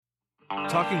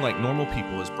Talking Like Normal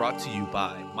People is brought to you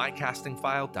by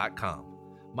mycastingfile.com.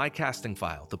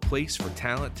 MyCastingFile, the place for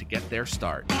talent to get their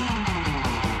start.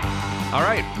 All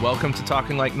right, welcome to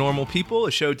Talking Like Normal People,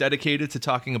 a show dedicated to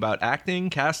talking about acting,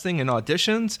 casting, and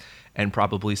auditions, and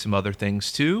probably some other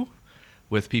things too,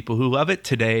 with people who love it.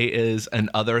 Today is an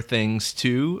Other Things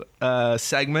Too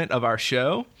segment of our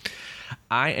show.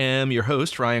 I am your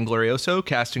host, Ryan Glorioso,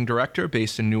 casting director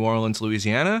based in New Orleans,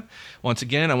 Louisiana. Once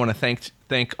again, I want to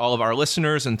thank all of our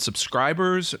listeners and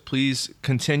subscribers. Please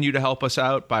continue to help us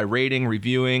out by rating,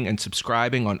 reviewing, and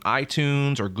subscribing on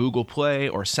iTunes or Google Play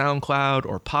or SoundCloud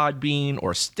or Podbean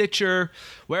or Stitcher.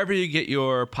 Wherever you get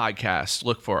your podcasts,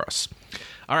 look for us.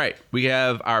 All right, we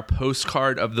have our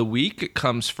postcard of the week. It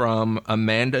comes from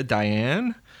Amanda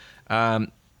Diane.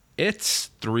 It's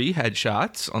 3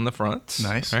 headshots on the front.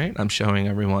 Nice. Right? I'm showing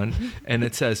everyone. And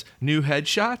it says, new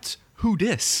headshots? Who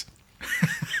dis?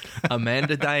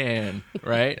 Amanda Diane,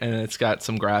 right? And it's got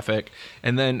some graphic.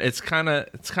 And then it's kind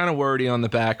of wordy on the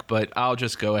back, but I'll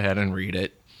just go ahead and read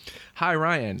it. Hi,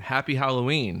 Ryan. Happy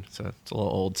Halloween. So it's a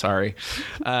little old, sorry.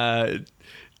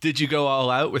 Did you go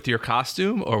all out with your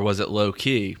costume or was it low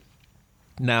key?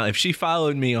 Now, if she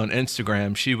followed me on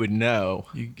Instagram, she would know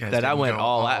that I went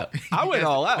all out. I went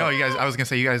all out. No, you guys, I was going to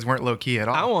say you guys weren't low key at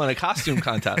all. I won a costume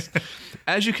contest.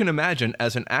 As you can imagine,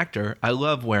 as an actor, I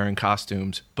love wearing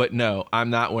costumes. But no, I'm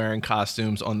not wearing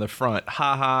costumes on the front.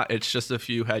 Haha, it's just a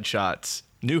few headshots.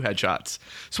 New headshots.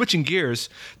 Switching gears,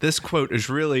 this quote is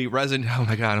really resonating. Oh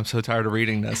my God, I'm so tired of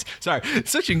reading this. Sorry.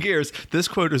 Switching gears, this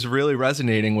quote is really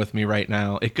resonating with me right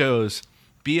now. It goes,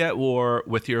 be at war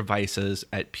with your vices,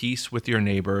 at peace with your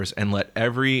neighbors, and let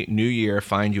every new year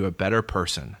find you a better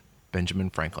person. Benjamin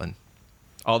Franklin.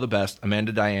 All the best,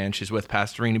 Amanda Diane. She's with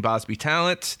Pastorini Bosby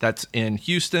Talent. That's in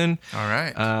Houston. All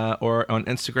right. Or on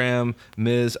Instagram,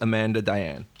 Ms. Amanda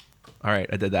Diane. All right,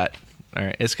 I did that. All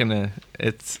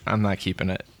right, I'm not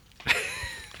keeping it.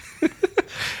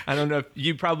 I don't know if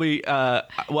you probably,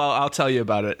 I'll tell you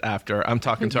about it after. I'm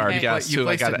talking to our guests. You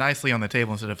placed it nicely on the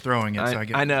table instead of throwing it.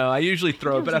 I know. I usually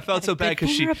throw it, but I felt so bad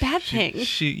because she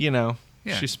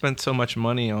spent so much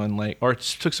money on or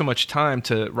took so much time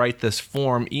to write this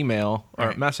form email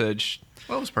or message.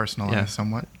 Well, it was personalized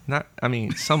somewhat.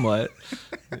 Somewhat.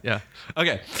 Yeah.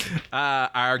 Okay.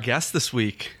 Our guest this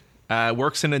week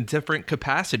works in a different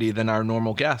capacity than our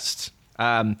normal guests.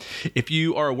 If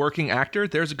you are a working actor,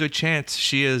 there's a good chance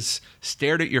she has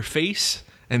stared at your face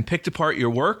and picked apart your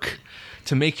work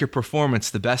to make your performance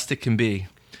the best it can be.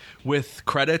 With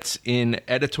credits in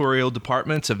editorial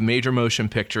departments of major motion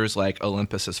pictures like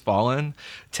Olympus Has Fallen,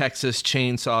 Texas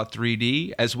Chainsaw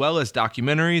 3D, as well as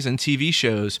documentaries and TV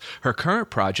shows, her current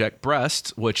project,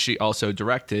 Breast, which she also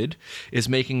directed, is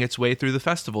making its way through the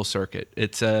festival circuit.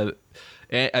 It's to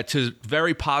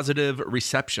very positive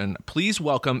reception. Please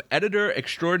welcome editor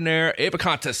extraordinaire Eva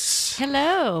Contis.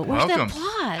 Hello. Where's the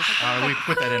applause? We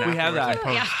put that in. We have that.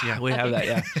 We have that.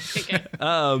 Yeah.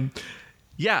 Okay.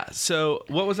 Yeah. So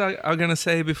what was I going to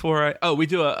say before we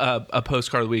do a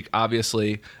postcard of the week,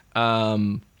 obviously.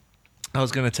 I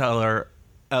was going to tell her,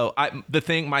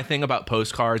 my thing about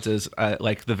postcards is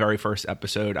like the very first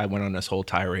episode, I went on this whole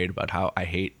tirade about how I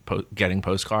hate getting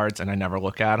postcards and I never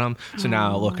look at them. So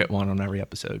now I'll look at one on every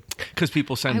episode because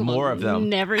people send more of them.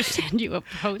 Never send you a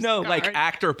postcard. No, like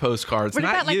actor postcards. What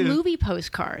not about you. like movie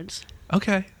postcards?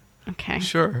 Okay.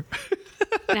 Sure.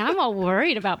 Now I'm all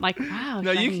worried about wow.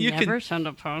 No, you never send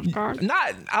a postcard.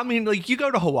 You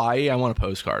go to Hawaii, I want a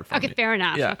postcard from you. Okay, fair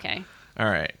enough. Yeah. Okay. All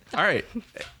right.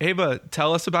 Ava,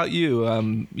 tell us about you.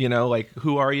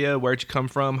 Who are you? Where'd you come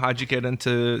from? How'd you get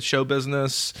into show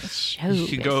business? You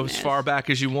can go as far back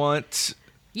as you want.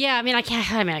 Yeah,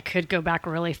 I could go back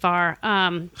really far.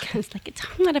 It's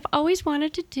something that I've always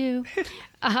wanted to do.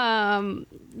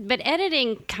 But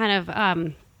editing kind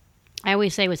of, I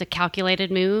always say, was a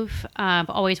calculated move. I've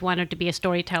always wanted to be a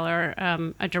storyteller,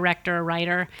 a director, a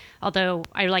writer, although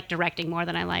I like directing more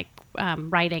than I like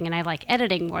writing, and I like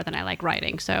editing more than I like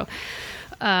writing. So,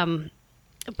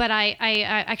 but I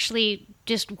actually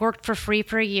just worked for free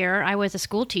for a year. I was a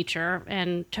school teacher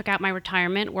and took out my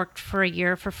retirement, worked for a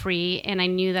year for free, and I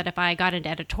knew that if I got into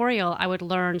editorial, I would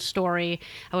learn story,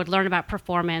 I would learn about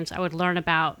performance, I would learn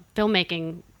about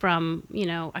filmmaking from,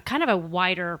 a kind of a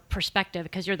wider perspective,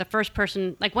 because you're the first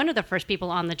person, like one of the first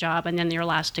people on the job, and then you're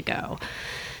last to go.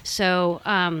 So,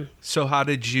 so how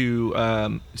did you,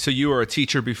 so you were a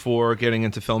teacher before getting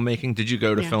into filmmaking. Did you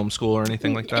go to film school or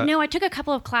anything like that? No, I took a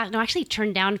couple of classes. No, I actually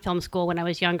turned down film school when I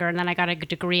was younger, and then I got a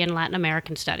degree in Latin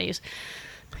American studies.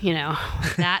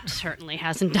 that certainly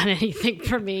hasn't done anything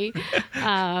for me.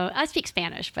 I speak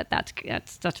Spanish, but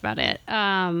that's about it.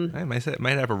 I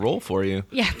might have a role for you.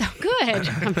 Yeah, good.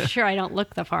 I'm sure I don't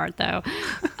look the part, though.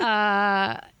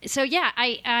 So yeah,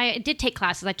 I did take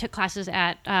classes. I took classes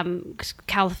at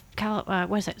CSUN,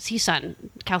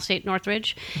 Cal State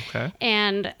Northridge. Okay.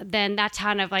 And then that's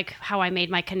kind of like how I made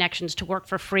my connections to work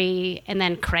for free. And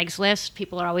then Craigslist.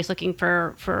 People are always looking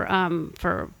for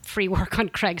free work on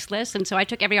Craigslist, and so I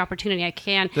took every opportunity I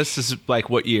can. This is like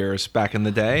what years back in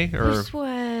the day, or this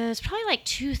was probably like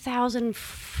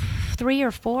 2003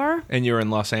 or 4. And you were in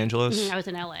Los Angeles. I was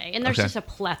in LA, and there's just a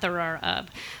plethora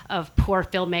of poor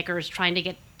filmmakers trying to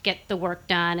get the work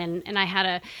done, and I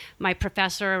had my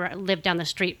professor lived down the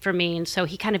street from me, and so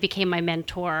he kind of became my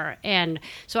mentor. And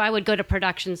so I would go to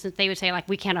productions and they would say, like,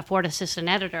 we can't afford assistant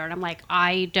editor, and I'm like,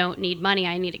 I don't need money,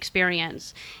 I need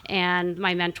experience. And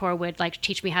my mentor would like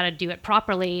teach me how to do it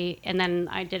properly, and then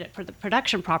I did it for the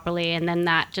production properly, and then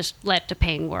that just led to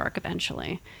paying work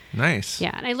eventually. Nice.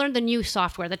 Yeah, and I learned the new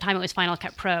software. At the time it was Final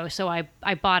Cut Pro, so I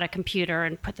bought a computer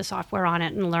and put the software on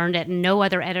it and learned it, and no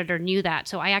other editor knew that.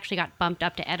 So I actually got bumped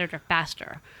up to editor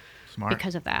faster. Smart.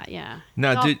 Because of that, yeah.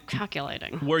 Now,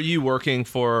 calculating. Were you working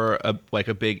for a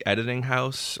big editing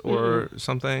house or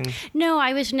something? No,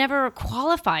 I was never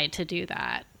qualified to do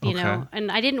that. You know,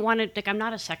 and I didn't want to. Like, I'm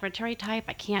not a secretary type.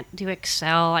 I can't do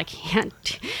Excel. I'm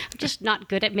just not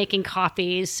good at making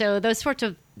copies. So those sorts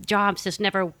of jobs just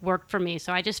never worked for me.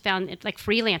 So I just found it like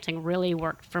freelancing really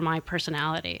worked for my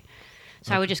personality.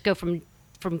 So I would just go from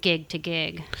gig to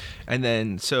gig. And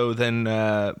then,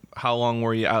 how long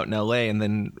were you out in LA? And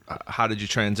then how did you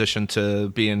transition to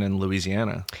being in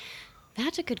Louisiana?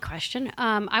 That's a good question.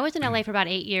 I was in LA for about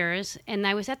 8 years, and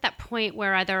I was at that point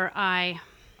where either I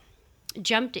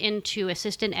jumped into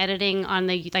assistant editing on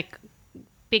the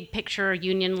big picture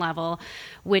union level,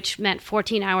 which meant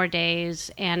 14-hour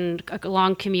days and a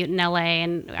long commute in LA.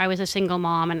 And I was a single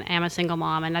mom and am a single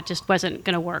mom, and that just wasn't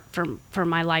going to work for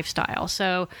my lifestyle.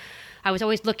 So I was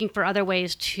always looking for other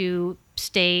ways to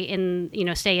stay in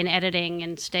editing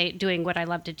and stay doing what I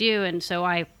love to do. And so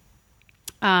I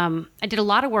did a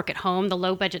lot of work at home. The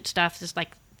low budget stuff is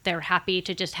like, they're happy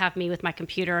to just have me with my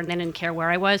computer, and they didn't care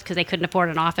where I was because they couldn't afford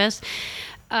an office.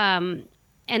 And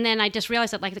then I just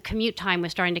realized that like the commute time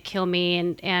was starting to kill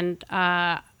me, and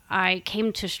I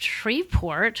came to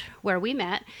Shreveport where we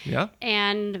met,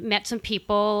 and met some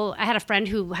people. I had a friend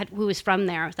who was from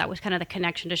there. That was kind of the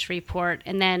connection to Shreveport.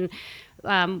 And then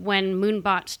when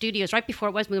Moonbot Studios, right before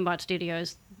it was Moonbot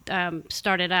Studios,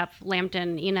 started up,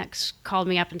 Lambton Enochs called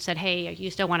me up and said, "Hey,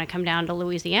 you still want to come down to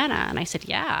Louisiana?" And I said,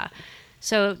 "Yeah."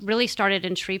 So it really started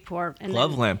in Shreveport. And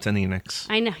Love Lambton Enochs.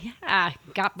 I know, yeah.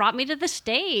 Brought me to the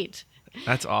state.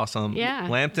 That's awesome. Yeah.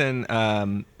 Lambton,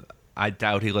 I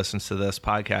doubt he listens to this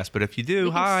podcast, but if you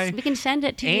do, hi. We can send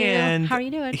it to and you. How are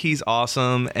you doing? He's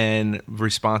awesome and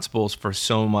responsible for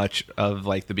so much of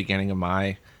like the beginning of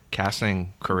my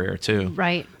casting career too.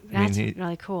 Right. That's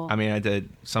really cool. I mean, I did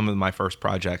some of my first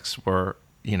projects were,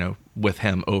 with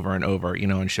him over and over,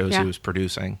 in shows he was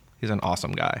producing. He's an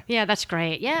awesome guy. Yeah, that's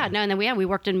great. Yeah, no, and then we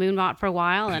worked in Moonbot for a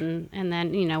while, and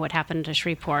then what happened to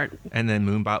Shreveport. And then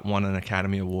Moonbot won an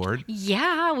Academy Award.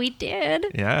 Yeah, we did.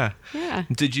 Yeah. Yeah.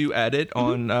 Did you edit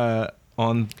on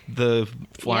the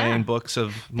flying books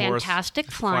of Morris?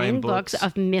 Fantastic flying books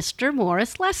of Mr.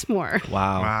 Morris Lesmore.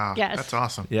 Wow. Yes. That's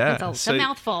awesome. Yeah. It's a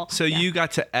mouthful. So you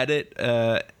got to edit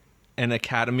an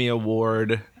Academy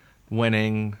Award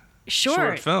winning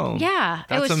short film. Yeah.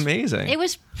 That's amazing. It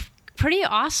was pretty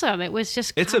awesome. It was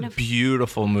just it's a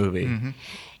beautiful movie. Mm-hmm.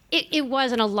 It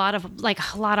was, and a lot of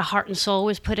heart and soul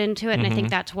was put into it, and I think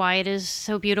that's why it is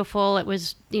so beautiful. It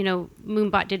was,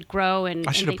 Moonbot did grow, and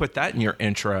I should have put that in your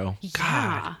intro. Yeah.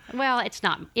 God. Well, it's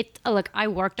not. Look, I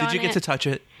worked on it. Did you get to touch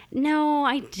it? No,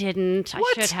 I didn't.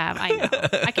 What? I should have. I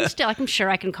know. I'm sure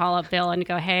I can call up Bill and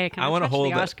go, "Hey, can I touch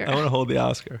the Oscar?" I want to hold the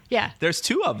Oscar. Yeah. There's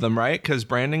 2 of them, right? Because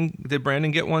did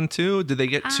Brandon get one too? Did they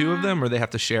get 2 of them, or they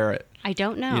have to share it? I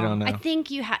don't know. You don't know. I think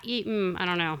you have. I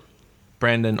don't know.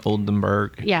 Brandon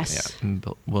Oldenburg. Yes. Yeah.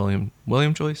 William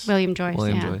Joyce. William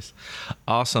Joyce.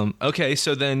 Awesome. Okay,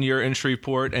 so then you're in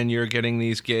Shreveport and you're getting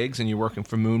these gigs and you're working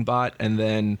for Moonbot, and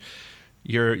then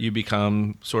you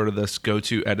become sort of this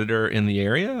go-to editor in the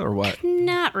area, or what?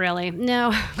 Not really.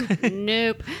 No.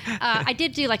 Nope. I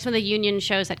did do like some of the union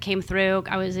shows that came through.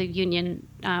 I was a union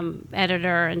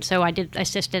editor, and so I did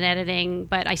assistant editing,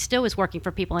 but I still was working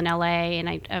for people in LA, and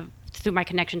I through my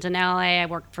connections in LA, I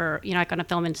worked for, on a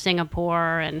film in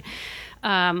Singapore, and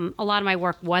a lot of my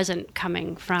work wasn't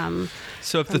coming from.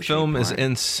 So if the film is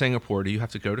in Singapore, do you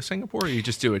have to go to Singapore, or you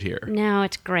just do it here? No,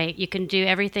 it's great. You can do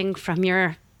everything from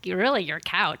your your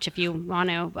couch if you want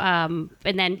to.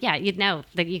 And then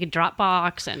you could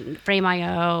Dropbox and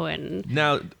Frame.io and.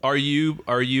 Now, are you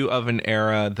of an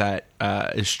era that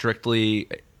is strictly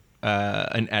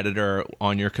an editor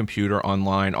on your computer,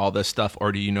 online, all this stuff,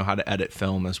 or do you know how to edit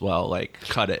film as well, like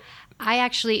cut it? I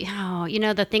actually,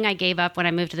 the thing I gave up when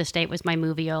I moved to the state was my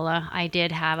Moviola. I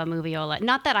did have a Moviola.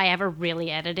 Not that I ever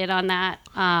really edited on that.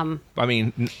 I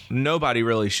mean, nobody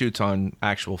really shoots on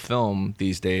actual film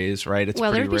these days, right? It's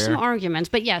well, pretty there'd be rare. some arguments,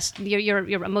 but yes,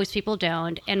 you're most people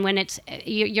don't. And when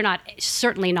you're not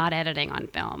certainly not editing on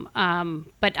film.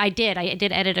 But I did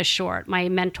edit a short. My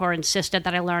mentor insisted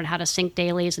that I learn how to sync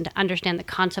dailies and to understand the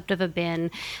concept of a bin.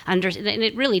 And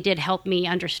it really did help me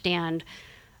understand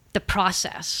the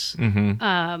process,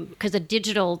 because the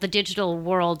digital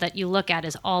world that you look at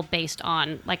is all based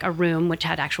on like a room which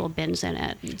had actual bins in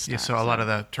it. And stuff, so a lot of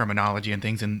the terminology and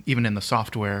things, and even in the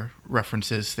software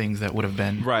references things that would have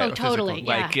been right. Oh, totally.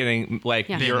 Like getting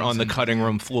you're on the cutting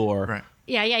room floor. Right.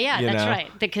 Yeah. That's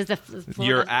right. Because the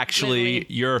floor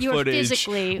your footage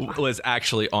physically was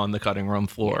actually on the cutting room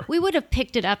floor. We would have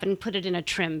picked it up and put it in a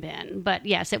trim bin, but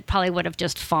yes, it probably would have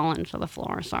just fallen to the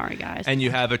floor. Sorry, guys. And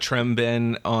you have a trim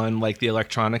bin on like the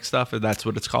electronic stuff, if that's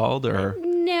what it's called, or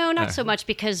no, not so much,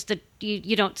 because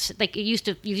you don't like you used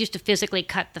to physically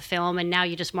cut the film, and now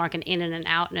you just mark an in and an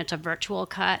out, and it's a virtual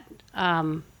cut.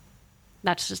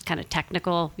 That's just kind of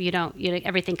technical.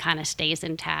 Everything kind of stays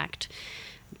intact.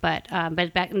 But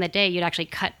back in the day, you'd actually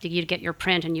you'd get your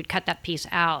print and you'd cut that piece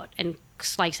out and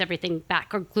slice everything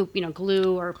back, or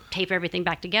glue or tape everything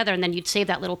back together, and then you'd save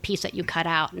that little piece that you cut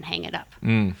out and hang it up.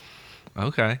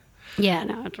 Okay. Yeah,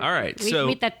 no. All right.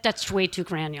 That's way too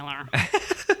granular.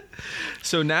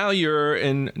 So now you're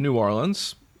in New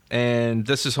Orleans, and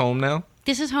this is home now?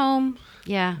 This is home,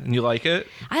 yeah. And you like it?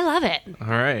 I love it. All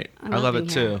right. I love it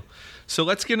too. Here. So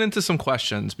let's get into some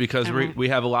questions, because we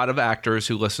have a lot of actors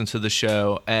who listen to the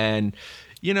show, and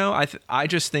I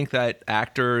just think that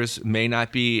actors may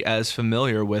not be as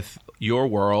familiar with your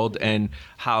world and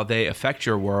how they affect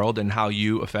your world and how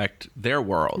you affect their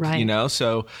world. Right.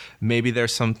 So maybe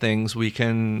there's some things we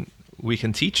can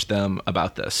teach them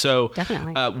about this. So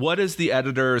definitely. What is the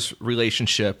editor's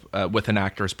relationship with an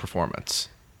actor's performance?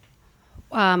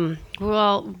 Well,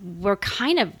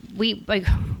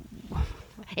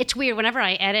 it's weird. Whenever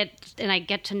I edit and I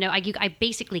get to know, I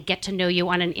basically get to know you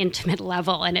on an intimate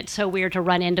level, and it's so weird to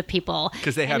run into people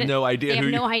because they have no idea. They have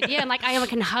no idea, and like I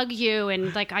can hug you,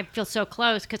 and like I feel so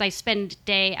close because I spend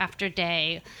day after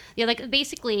day. Like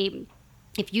basically,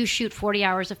 if you shoot 40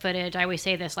 hours of footage, I always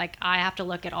say this, like I have to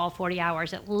look at all 40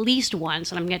 hours at least once,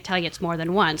 and I'm going to tell you it's more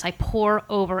than once. I pore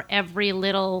over every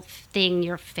little thing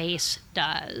your face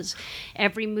does,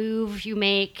 every move you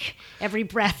make, every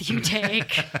breath you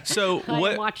take. So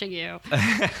I'm watching you. Sorry,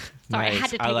 nice. I had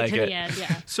to take it to the end.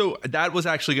 Yeah. So that was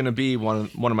actually going to be one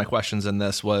of my questions in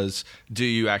this was, do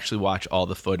you actually watch all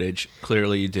the footage?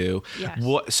 Clearly you do. Yes.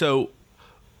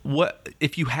 What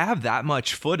if you have that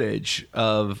much footage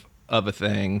of a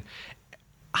thing,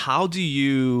 how do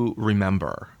you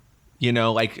remember?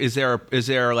 Like is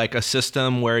there like a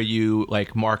system where you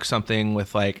like mark something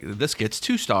with like this gets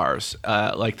 2 stars,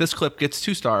 like this clip gets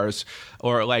 2 stars,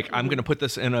 or like I'm going to put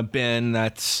this in a bin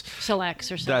that's selects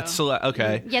or so. That's select.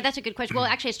 Okay. Yeah, that's a good question. Well,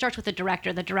 actually, it starts with the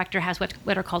director. The director has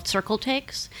what are called circle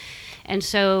takes, and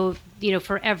so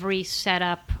for every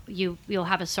setup, you'll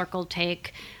have a circle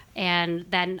take. And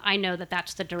then I know that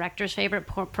that's the director's favorite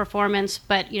performance.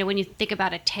 But, when you think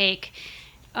about a take,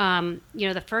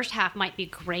 the first half might be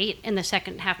great and the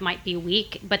second half might be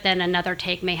weak. But then another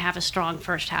take may have a strong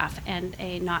first half and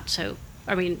a not so,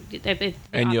 and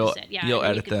you'll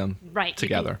edit them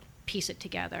together. You can piece it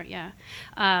together, yeah.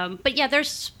 But yeah,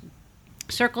 there's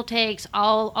circle takes.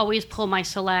 I'll always pull my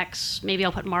selects. Maybe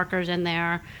I'll put markers in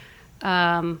there.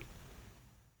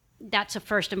 That's a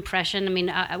first impression.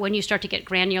 When you start to get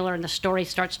granular and the story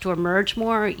starts to emerge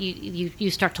more,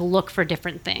 you start to look for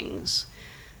different things.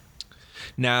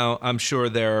 Now, I'm sure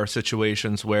there are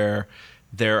situations where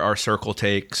there are circle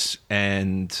takes,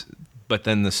 but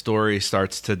then the story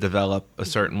starts to develop a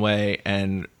certain way,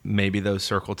 and maybe those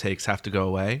circle takes have to go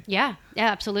away. Yeah,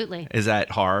 absolutely. Is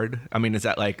that hard? Is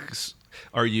that like,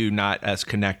 are you not as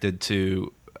connected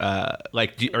to,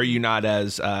 are you not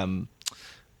as,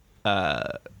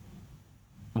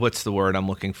 what's the word I'm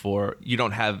looking for? You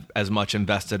don't have as much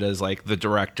invested as like the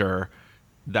director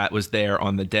that was there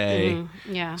on the day.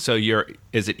 Mm-hmm. Yeah. So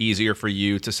is it easier for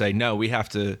you to say, no, we have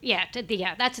to. Yeah.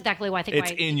 That's exactly why I think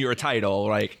it's in your title,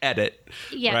 like edit.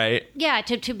 Yeah. Right. Yeah.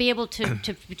 To be able to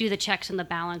do the checks and the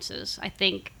balances. I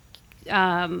think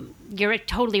you're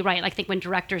totally right. I think when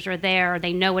directors are there,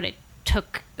 they know what it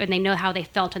took and they know how they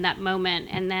felt in that moment.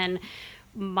 And then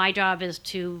my job is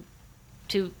to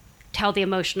tell the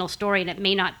emotional story, and it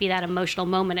may not be that emotional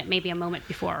moment. It may be a moment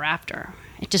before or after.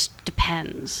 It just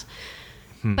depends.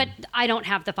 But I don't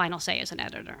have the final say as an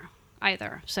editor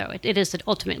either. So it is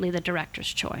ultimately the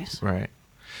director's choice. Right.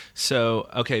 So,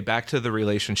 okay, back to the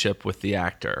relationship with the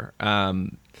actor.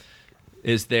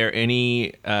 Is there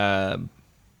any, I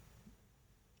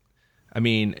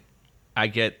mean, I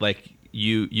get like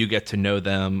you get to know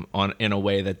them in a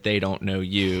way that they don't know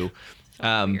you.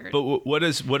 But what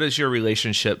is your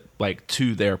relationship like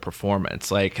to their performance?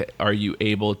 Like, are you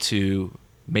able to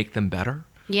make them better?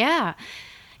 Yeah.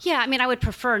 Yeah. I mean, I would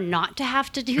prefer not to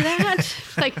have to do that.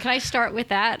 Like, can I start with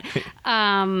that?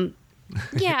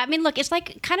 Yeah. I mean, look, it's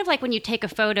like kind of like when you take a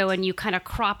photo and you kind of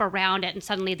crop around it and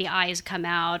suddenly the eyes come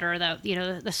out, or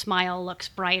the smile looks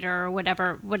brighter, or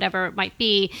whatever it might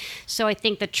be. So I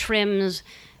think the trims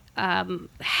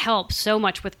help so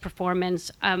much with performance.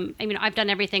 I mean, I've done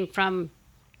everything from,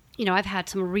 I've had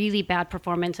some really bad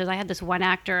performances. I had this one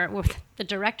actor with the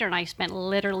director, and I spent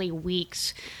literally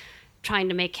weeks trying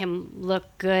to make him look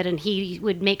good, and he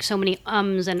would make so many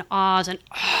ums and ahs and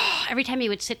every time he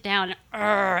would sit down,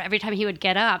 every time he would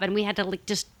get up, and we had to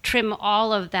just trim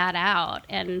all of that out.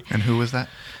 And who was that?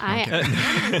 I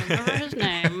don't remember his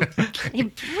name.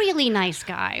 A really nice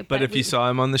guy. But if you saw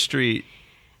him on the street,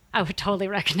 I would totally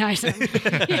recognize him.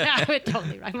 Yeah, I would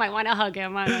totally. I might want to hug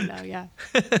him. I don't know. Yeah.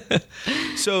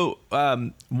 So,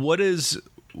 what is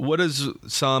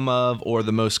some of or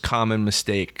the most common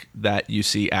mistake that you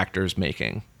see actors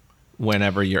making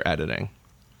whenever you're editing?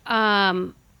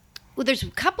 Well, there's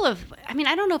a couple of. I mean,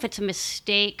 I don't know if it's a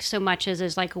mistake so much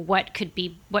as like what could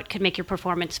make your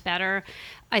performance better.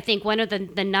 I think one of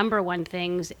the number one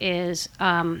things is.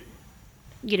 I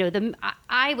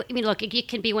mean, look, it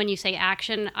can be when you say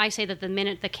action. I say that the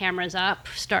minute the camera's up,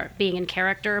 start being in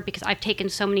character, because I've taken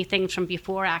so many things from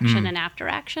before action and after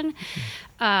action.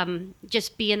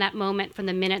 Just be in that moment from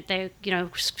the minute the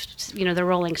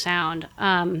rolling sound.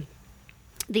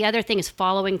 The other thing is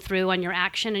following through on your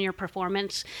action and your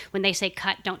performance. When they say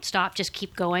cut, don't stop, just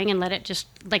keep going and let it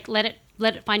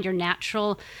find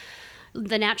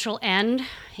the natural end,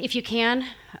 if you can.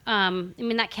 I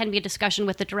mean, that can be a discussion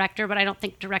with the director, but I don't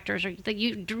think directors are.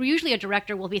 Usually, a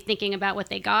director will be thinking about what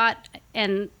they got,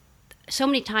 and so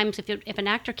many times, if an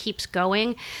actor keeps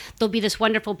going, there'll be this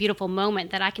wonderful, beautiful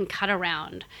moment that I can cut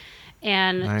around,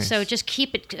 and nice. So just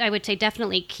keep it. I would say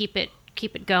definitely keep it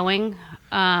going.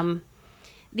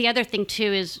 The other thing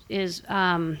too is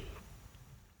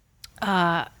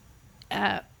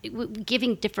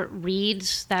giving different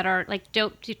reads that are like,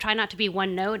 you try not to be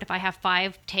one note. If I have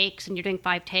 5 takes and you're doing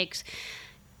 5 takes,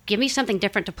 give me something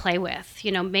different to play with.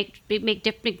 Make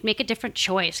a different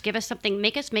choice. Give us something.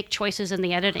 Make us make choices in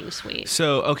the editing suite.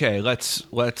 So, okay,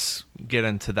 let's get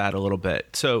into that a little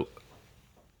bit. So,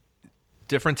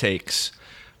 different takes,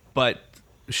 but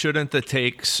shouldn't the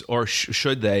takes, or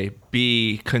should they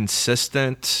be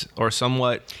consistent or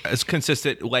somewhat as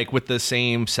consistent, like with the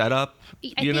same setup?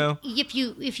 I think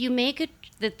if you make it,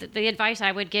 the advice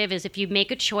I would give is, if you make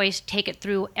a choice, take it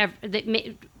through.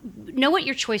 Know what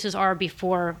your choices are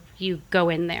before you go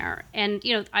in there. And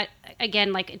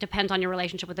again, like, it depends on your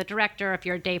relationship with the director. If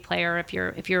you're a day player, if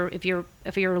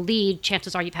you're a lead,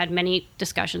 chances are you've had many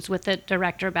discussions with the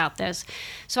director about this.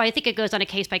 So I think it goes on a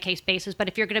case by case basis. But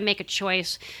if you're going to make a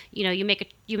choice, you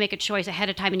make a choice ahead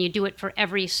of time, and you do it for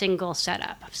every single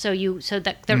setup. So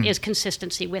that there is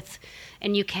consistency with,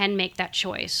 and you can make that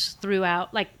choice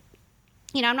throughout. Like,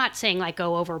 I'm not saying like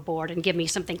go overboard and give me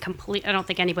something complete. I don't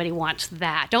think anybody wants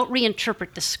that. Don't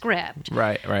reinterpret the script.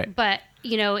 Right. But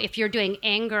if you're doing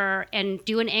anger, and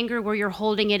do an anger where you're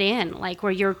holding it in, like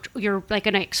where you're like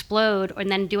going to explode, and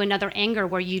then do another anger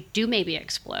where you do maybe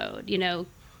explode.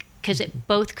 Because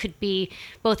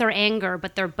both are anger,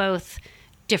 but they're both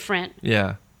different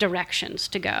directions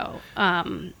to go.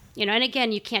 And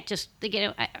again, you can't just,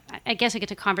 I guess I get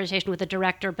a conversation with the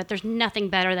director, but there's nothing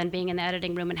better than being in the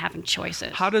editing room and having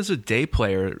choices. How does a day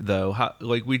player, though,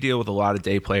 like we deal with a lot of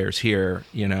day players here,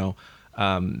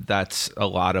 that's a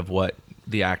lot of what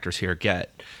the actors here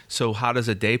get. So how does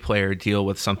a day player deal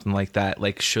with something like that?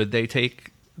 Like, should they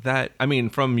take that? I mean,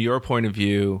 from your point of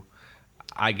view,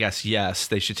 I guess, yes,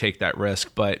 they should take that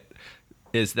risk. But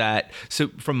so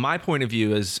from my point of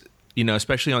view is,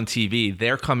 especially on TV,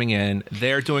 they're coming in,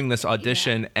 they're doing this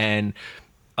audition, and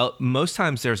most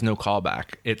times there's no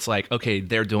callback. It's like, okay,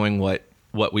 they're doing what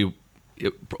we,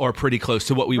 or pretty close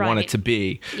to what we want it to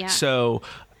be. Yeah. So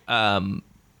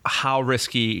how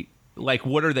risky, like,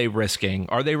 what are they risking?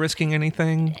 Are they risking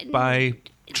anything by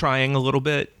trying a little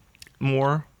bit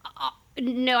more?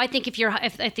 No, I think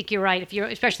I think you're right. If you're,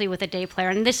 especially with a day player,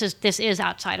 and this is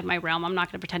outside of my realm. I'm not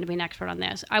going to pretend to be an expert on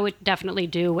this. I would definitely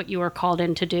do what you were called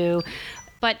in to do.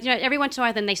 But every once in a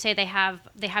while, then they say they have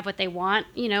what they want.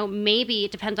 Maybe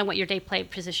it depends on what your day play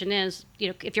position is.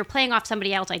 If you're playing off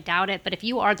somebody else, I doubt it. But if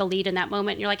you are the lead in that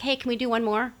moment, and you're like, hey, can we do one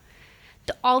more?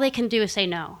 All they can do is say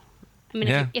no. I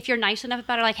mean, if you're nice enough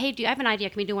about it, like, hey, I have an idea?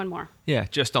 Can we do one more? Yeah,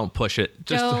 just don't push it.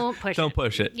 Don't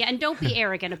push it. Yeah, and don't be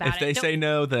arrogant about it. If they say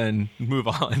no, then move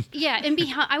on. Yeah, and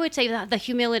I would say the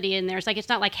humility in there is like, it's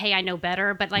not like, hey, I know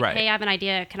better, but like, hey, I have an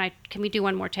idea. Can we do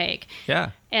one more take?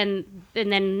 Yeah. And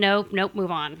then nope,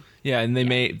 move on. Yeah, and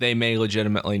they may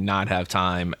legitimately not have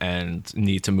time and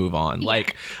need to move on. Yeah.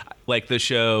 Like the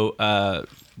show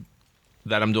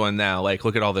that I'm doing now, like,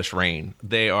 look at all this rain.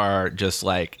 They are just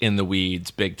like in the weeds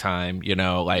big time,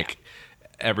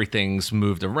 everything's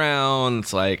moved around.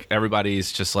 It's like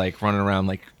everybody's just like running around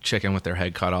like chicken with their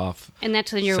head cut off. And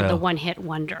that's when you're the one-hit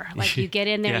wonder. Like, you get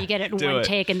in there, you get it in one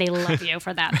take, and they love you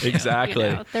for that.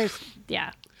 Exactly.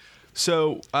 Yeah.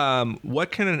 So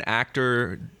what can an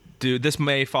actor do? This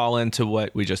may fall into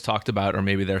what we just talked about, or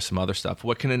maybe there's some other stuff.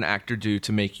 What can an actor do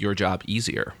to make your job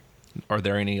easier? Are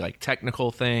there any like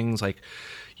technical things, like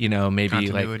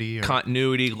maybe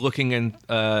continuity, looking in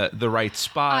the right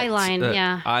spot, eye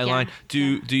line?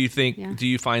 Do you think? Do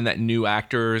you find that new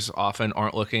actors often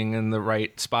aren't looking in the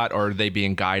right spot, or are they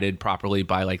being guided properly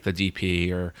by like the DP?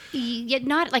 Or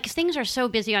not like, things are so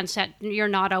busy on set, you're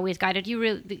not always guided.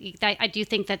 I do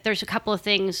think that there's a couple of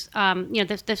things.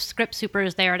 The script super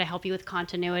is there to help you with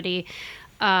continuity.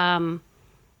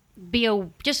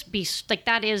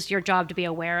 That is your job, to be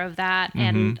aware of that.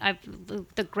 Mm-hmm. And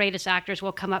the greatest actors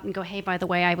will come up and go, hey, by the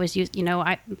way, I was used,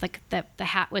 the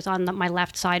hat was on my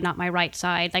left side, not my right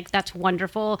side. Like, that's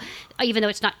wonderful. Even though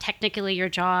it's not technically your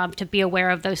job, to be aware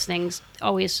of those things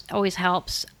always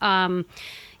helps.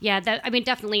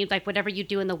 Definitely, like, whatever you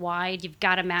do in the wide, you've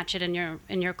got to match it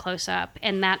in your close up,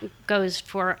 and that goes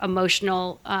for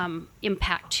emotional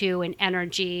impact too, and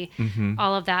energy. Mm-hmm.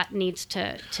 All of that needs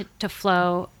to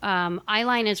flow. Eye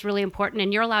line is really important,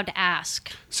 and you're allowed to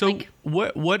ask. So,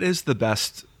 what is the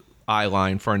best eye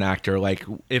line for an actor? Like,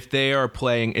 if they are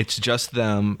playing, it's just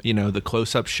them, the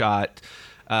close up shot,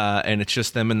 and it's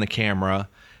just them in the camera,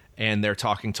 and they're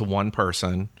talking to one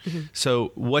person. Mm-hmm.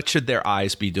 So what should their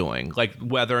eyes be doing? Like,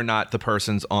 whether or not the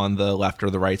person's on the left or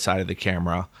the right side of the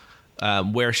camera,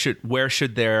 where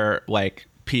should their like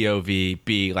POV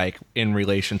be, like, in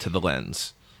relation to the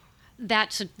lens?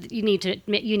 You need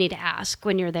to ask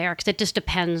when you're there, because it just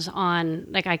depends on,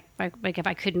 like, I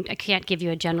can't give you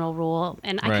a general rule,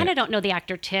 and I kind of don't know the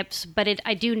actor tips, but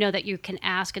I do know that you can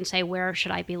ask and say, where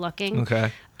should I be looking?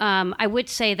 Okay. I would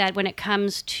say that when it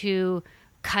comes to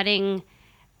cutting,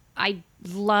 I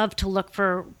love to look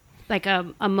for like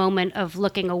a moment of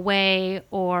looking away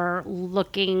or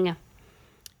looking.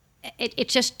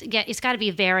 It's got to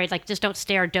be varied. Like, just don't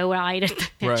stare doe-eyed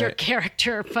at your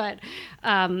character, but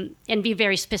and be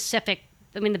very specific.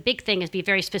 I mean, the big thing is be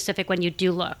very specific when you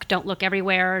do look. Don't look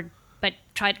everywhere, but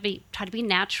try to be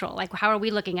natural. Like, how are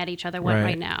we looking at each other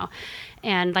right now?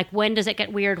 And like, when does it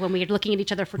get weird when we're looking at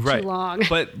each other for too long?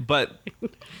 But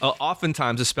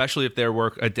oftentimes, especially if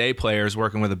a day player is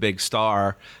working with a big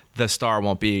star, the star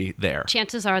won't be there.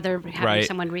 Chances are they're having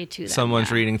someone read to them.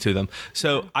 Someone's reading to them.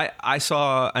 So I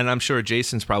saw, and I'm sure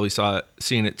Jason's probably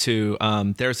seen it too.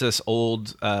 There's this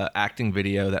old acting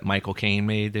video that Michael Caine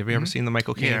made. Have you ever seen the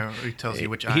Michael Caine? Yeah, he tells you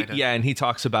which eye. And he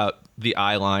talks about the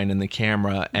eye line and the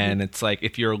camera, and it's like,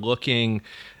 if you're looking,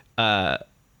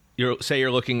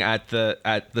 you're looking at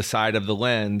the side of the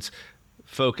lens,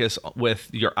 focus with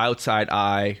your outside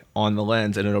eye on the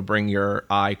lens, and it'll bring your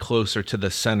eye closer to the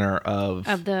center of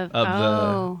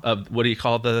what do you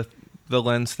call the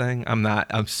lens thing?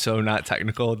 I'm so not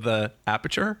technical. The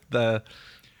aperture, I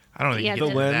don't think the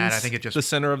lens. That. I think it just the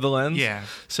center of the lens. Yeah.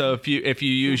 So if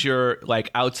you use your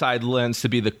like outside lens to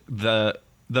be the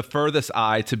furthest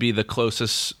eye to be the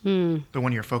closest, the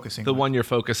one you're focusing, one you're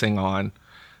focusing on,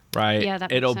 right? Yeah,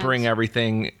 that it'll makes bring sense.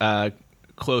 Everything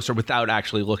closer without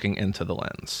actually looking into the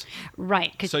lens.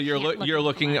 Right. So you're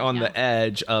looking on the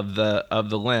edge of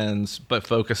the lens, but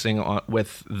focusing on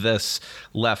with this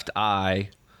left eye.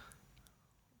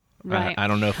 Right. I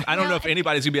don't know if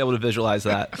anybody's gonna be able to visualize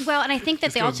that. Well, and I think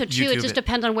that they also too, YouTube it just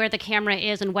depends on where the camera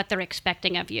is and what they're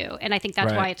expecting of you. And I think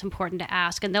that's why it's important to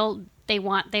ask. And they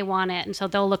want it, and so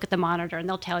they'll look at the monitor and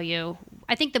they'll tell you.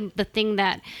 I think the thing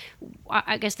that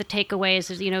I guess the takeaway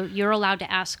is you're allowed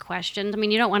to ask questions. I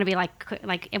mean, you don't want to be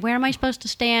like where am I supposed to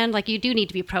stand? Like, you do need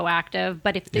to be proactive.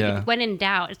 But when in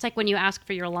doubt, it's like when you ask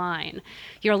for your line,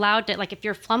 you're allowed to, like, if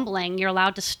you're fumbling, you're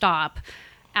allowed to stop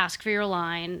ask for your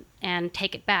line and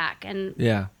take it back. And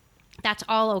Yeah. that's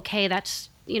all okay. That's,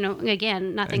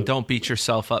 again, nothing. And don't beat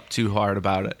yourself up too hard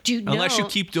about it. Unless you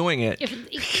keep doing it.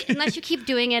 Unless you keep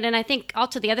doing it. And I think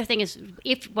also the other thing is,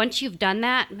 if once you've done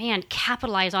that, man,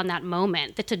 capitalize on that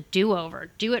moment. That's a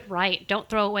do-over. Do it right. Don't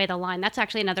throw away the line. That's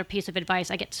actually another piece of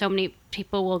advice. I get so many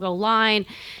people will go line,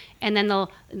 and then they'll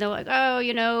like,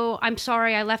 oh, I'm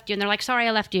sorry I left you. And they're like, sorry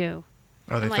I left you.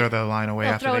 Or they throw the line away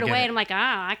after throw they it get away, it. and I'm like,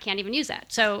 I can't even use that.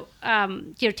 So,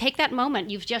 take that moment.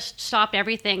 You've just stopped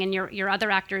everything, and your other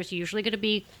actor is usually going to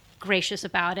be gracious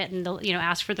about it, and they'll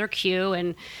ask for their cue,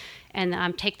 and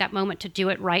take that moment to do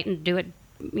it right and do it,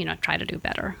 try to do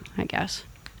better, I guess.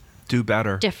 Do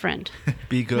better. Different.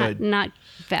 Be good. Not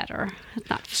better.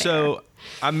 Not fair. So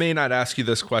I may not ask you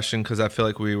this question because I feel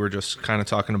like we were just kind of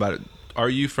talking about it. Are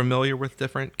you familiar with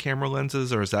different camera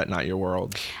lenses, or is that not your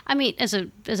world? I mean, as a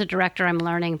director, I'm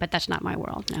learning, but that's not my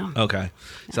world, no. Okay.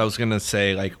 So I was going to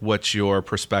say, like, what's your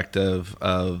perspective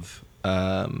of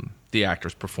the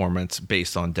actor's performance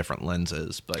based on different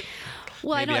lenses? But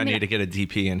maybe I need to get a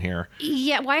DP in here.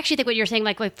 Yeah, well, I actually think what you're saying,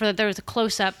 like there's a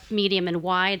close-up, medium, and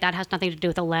wide, that has nothing to do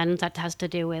with the lens. That has to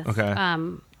do with,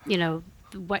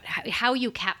 how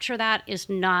you capture that is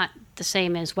not the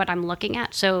same as what I'm looking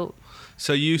at. So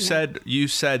you said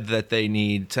that they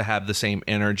need to have the same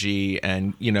energy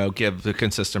and give the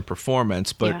consistent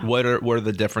performance. But what are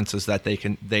the differences that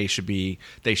they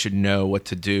should know what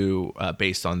to do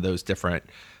based on those different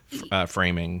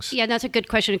framings? Yeah, that's a good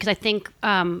question, because I think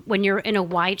when you're in a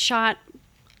wide shot,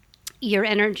 your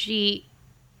energy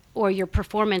or your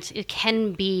performance, it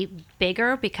can be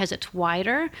bigger because it's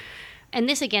wider. And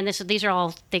these are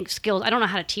all skills. I don't know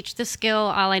how to teach this skill.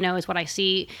 All I know is what I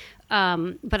see.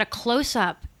 But a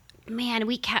close-up, man,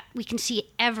 we can see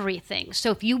everything.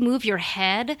 So if you move your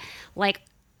head like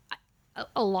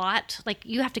a lot, like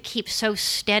you have to keep so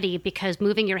steady, because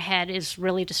moving your head is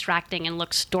really distracting and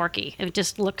looks dorky. It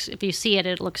just looks, if you see it,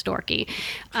 it looks dorky.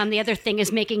 The other thing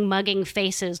is making mugging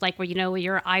faces, like where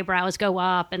your eyebrows go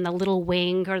up and the little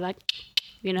wing, or like,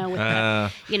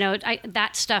 that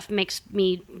stuff makes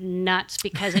me nuts,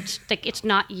 because it's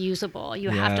not usable.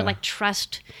 You have to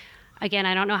trust. Again,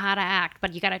 I don't know how to act,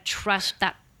 but you got to trust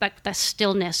that, the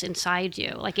stillness inside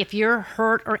you. Like if you're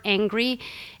hurt or angry,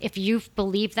 if you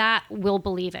believe that, we'll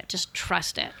believe it. Just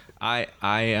trust it. I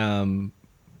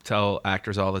tell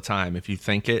actors all the time, if you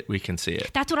think it, we can see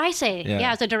it. That's what I say.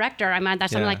 Yeah, as a director, I'm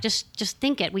like, just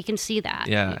think it. We can see that.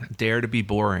 Yeah, dare to be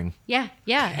boring. Yeah,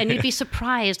 and you'd be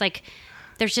surprised. Like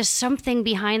there's just something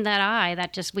behind that eye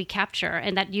that just we capture,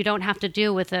 and that you don't have to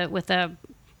do with a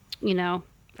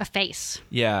face.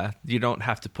 Yeah, you don't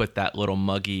have to put that little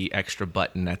muggy extra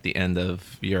button at the end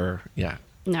of your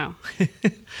No,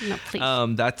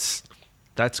 please.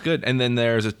 That's good. And then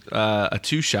there's a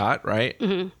two shot, right?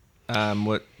 Mm-hmm.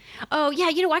 What? Oh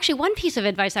yeah, actually, one piece of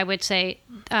advice I would say,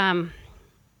 when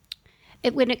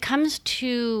it comes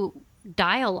to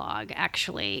dialogue,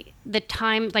 actually, the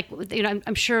time,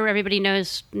 I'm sure everybody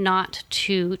knows not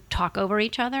to talk over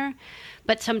each other.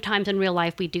 But sometimes in real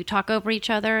life, we do talk over each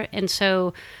other. And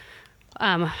so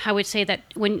I would say that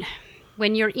when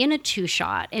you're in a two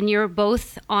shot and you're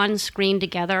both on screen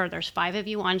together, there's 5 of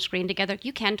you on screen together,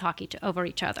 you can talk over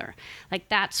each other. Like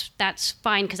that's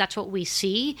fine, because that's what we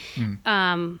see.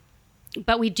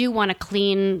 But we do want a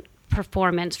clean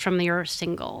performance from your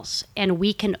singles, and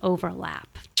we can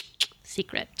overlap.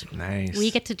 Secret. Nice. We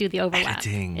get to do the overlap.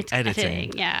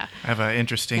 Editing. Yeah. I have an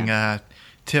interesting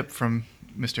tip from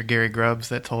Mr. Gary Grubbs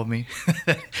that told me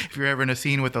if you're ever in a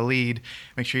scene with a lead,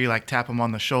 make sure you tap them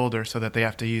on the shoulder so that they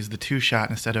have to use the two shot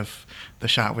instead of the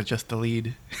shot with just the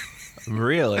lead.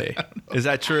 Really? Is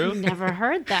that true? I've never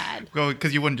heard that. Well,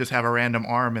 because you wouldn't just have a random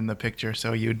arm in the picture,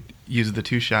 so you'd use the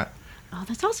two shot. Oh,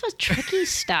 that's also tricky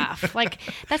stuff.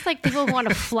 That's like people who want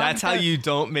to flub. That's how you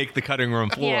don't make the cutting room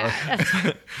floor.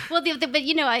 Yeah. Well, but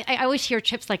I always hear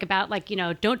tips about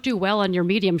don't do well on your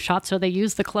medium shot, so they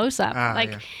use the close up.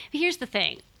 Here's the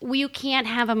thing. You can't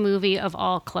have a movie of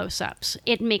all close-ups.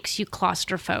 It makes you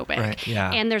claustrophobic. Right,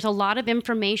 yeah. And there's a lot of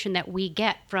information that we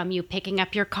get from you picking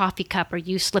up your coffee cup or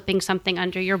you slipping something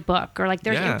under your book, or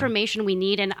there's information we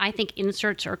need. And I think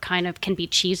inserts are can be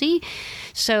cheesy.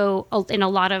 So in a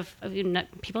lot of,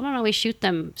 people don't always shoot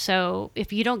them. So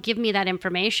if you don't give me that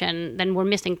information, then we're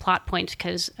missing plot points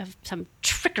because of some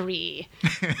trickery.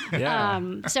 There's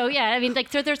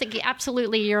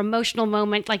absolutely your emotional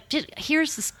moment.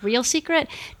 Here's this real secret.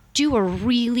 Do a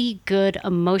really good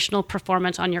emotional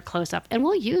performance on your close-up, and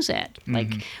we'll use it.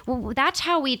 That's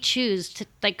how we choose to,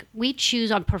 we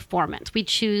choose on performance. We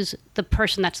choose the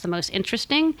person that's the most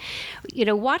interesting.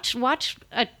 Watch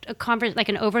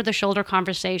an over-the-shoulder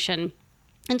conversation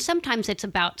And sometimes it's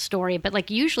about story, but like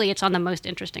usually it's on the most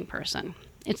interesting person.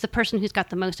 It's the person who's got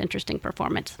the most interesting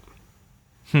performance.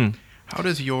 How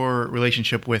does your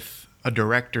relationship with a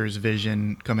director's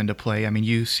vision come into play? I mean,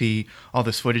 you see all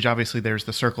this footage. Obviously, there's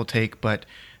the circle take, but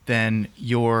then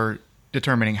you're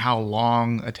determining how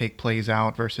long a take plays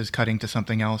out versus cutting to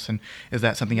something else. And is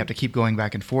that something you have to keep going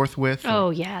back and forth with? Oh,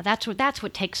 yeah. That's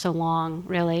what takes so long,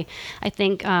 really. I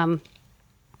think a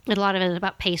lot of it is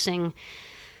about pacing,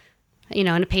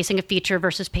 and pacing a feature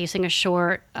versus pacing a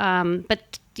short.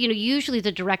 But, usually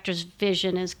the director's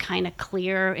vision is kind of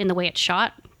clear in the way it's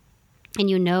shot, and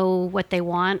you know what they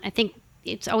want. I think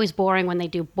it's always boring when they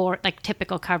do like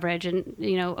typical coverage and,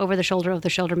 over the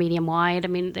shoulder, medium wide. I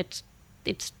mean,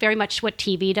 it's very much what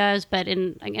TV does, but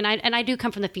I do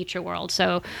come from the feature world.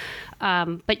 So,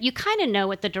 but you kind of know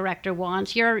what the director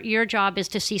wants. Your job is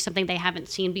to see something they haven't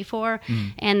seen before,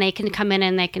 and they can come in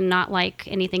and they can not like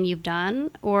anything you've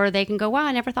done, or they can go, wow,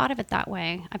 I never thought of it that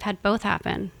way. I've had both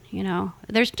happen.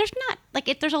 There's not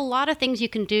like there's a lot of things you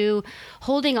can do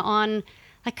holding on.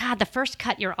 Like, God, the first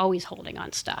cut, you're always holding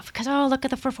on stuff because, oh, look at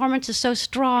the performance is so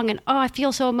strong and, oh, I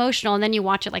feel so emotional. And then you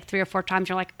watch it like 3 or 4 times.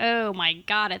 You're like, oh, my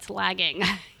God, it's lagging.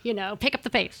 Pick up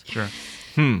the pace. Sure.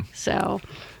 So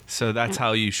that's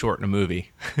how you shorten a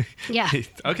movie. Yeah.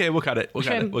 Okay, we'll cut it. We'll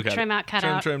cut it. Trim out, cut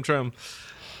out. Trim.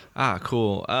 Ah,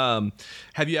 cool.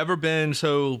 Have you ever been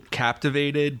so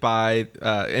captivated by,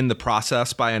 in the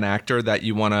process by an actor that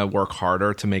you want to work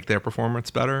harder to make their performance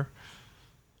better?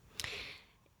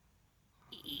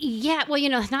 Yeah, well,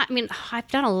 I've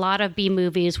done a lot of B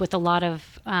movies with a lot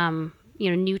of,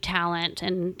 new talent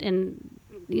and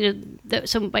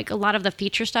so like a lot of the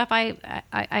feature stuff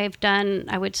I've done,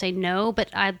 I would say no, but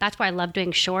that's why I love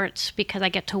doing shorts because I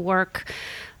get to work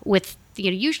with,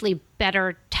 usually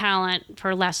better talent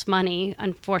for less money,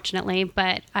 unfortunately.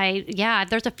 But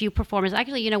there's a few performances.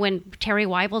 Actually, when Terry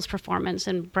Weibel's performance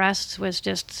in Breasts was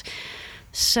just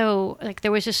so like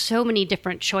there was just so many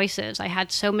different choices. I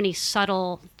had so many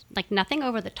subtle, like nothing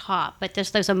over the top, but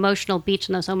just those emotional beats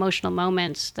and those emotional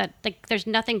moments that like there's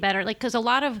nothing better. Like because a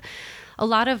lot of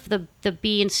the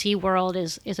B and C world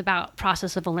is about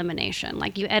process of elimination.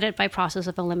 Like you edit by process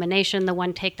of elimination, the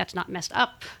one take that's not messed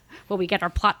up, where we get our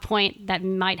plot point that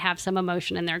might have some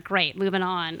emotion in there. Great, moving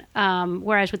on.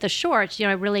 Whereas with the shorts,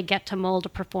 I really get to mold a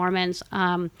performance.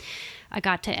 I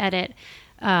got to edit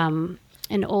an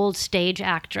old stage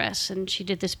actress, and she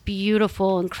did this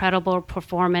beautiful, incredible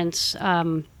performance.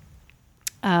 It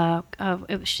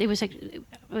was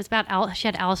about she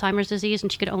had Alzheimer's disease,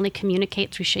 and she could only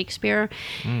communicate through Shakespeare,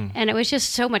 and it was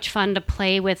just so much fun to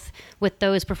play with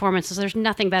those performances. There's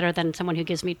nothing better than someone who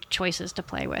gives me choices to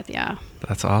play with. Yeah,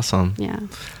 that's awesome. Yeah,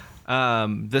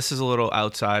 this is a little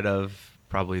outside of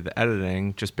probably the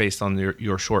editing, just based on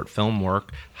your short film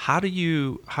work. How do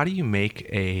you make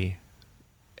a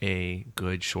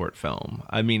good short film?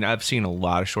 I mean, I've seen a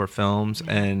lot of short films,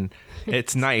 and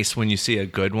it's nice when you see a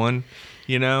good one,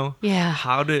 Yeah.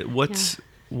 Since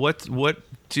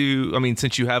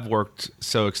you have worked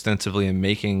so extensively in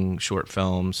making short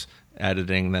films,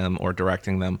 editing them or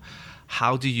directing them,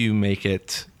 how do you make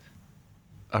it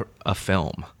a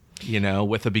film,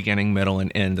 with a beginning, middle,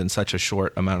 and end in such a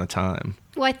short amount of time?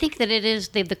 Well, I think that it is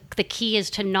the key is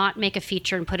to not make a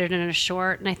feature and put it in a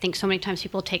short. And I think so many times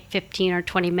people take 15 or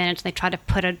 20 minutes and they try to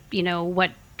put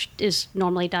what is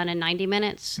normally done in 90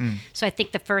 minutes. So I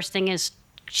think the first thing is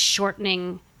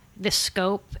shortening the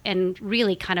scope and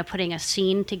really kind of putting a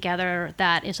scene together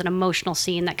that is an emotional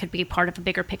scene that could be part of a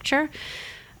bigger picture.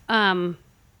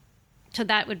 So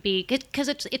that would be because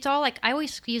it's all like I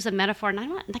always use a metaphor,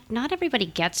 and not everybody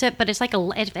gets it, but it's like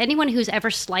if anyone who's ever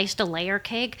sliced a layer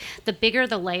cake, the bigger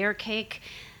the layer cake,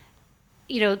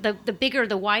 the bigger,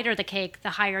 the wider the cake,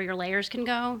 the higher your layers can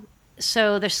go.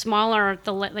 So the smaller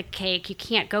the cake, you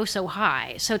can't go so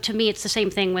high. So to me, it's the same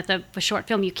thing with a short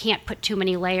film. You can't put too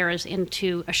many layers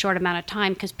into a short amount of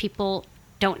time because people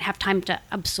don't have time to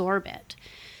absorb it.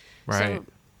 Right.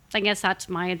 So I guess that's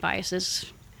my advice: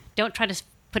 is don't try to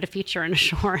put a feature in a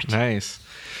short. Nice.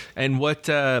 And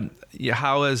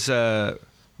how has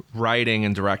writing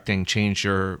and directing changed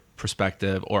your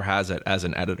perspective, or has it, as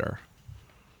an editor?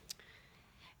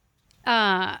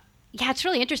 It's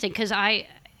really interesting because I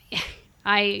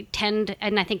tend,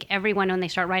 and I think everyone when they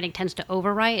start writing tends to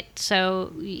overwrite.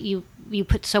 So you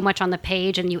put so much on the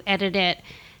page and you edit it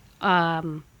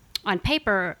on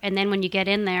paper, and then when you get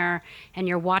in there and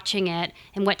you're watching it,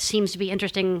 and what seems to be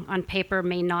interesting on paper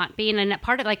may not be. And then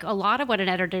part of, like, a lot of what an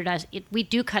editor does, we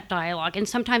do cut dialogue, and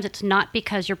sometimes it's not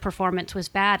because your performance was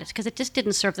bad, it's because it just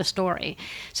didn't serve the story.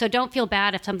 So don't feel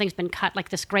bad if something's been cut, like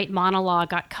this great monologue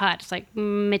got cut. It's like,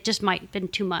 it just might have been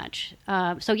too much.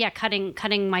 So yeah,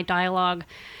 cutting my dialogue.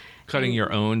 Cutting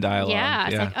your own dialogue. Yeah,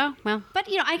 it's like, oh well, but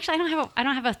actually, I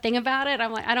don't have a thing about it.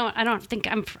 I'm like, I don't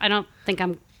think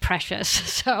I'm precious.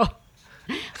 So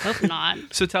hope not.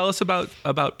 So tell us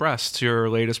about Breasts, your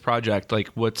latest project. Like,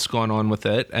 what's going on with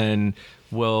it, and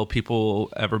will people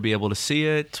ever be able to see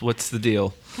it? What's the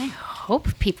deal? I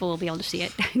hope people will be able to see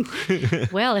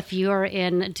it. Well, if you're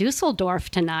in Dusseldorf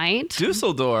tonight.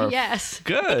 Dusseldorf. Yes.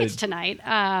 Good. It's tonight.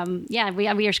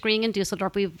 We are screening in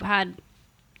Dusseldorf. We've had.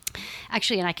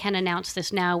 Actually, and I can announce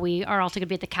this now, we are also going to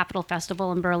be at the Capitol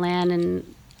Festival in Berlin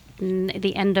in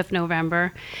the end of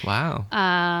November. Wow.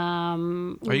 Are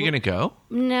you going to go?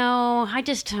 No,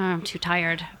 I'm too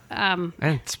tired. And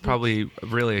it's probably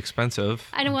really expensive.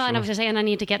 I know. Well, and I was just saying I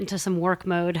need to get into some work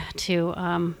mode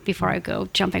before I go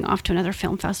jumping off to another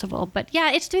film festival. But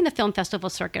yeah, it's doing the film festival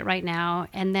circuit right now.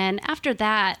 And then after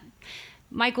that,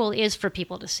 my goal is for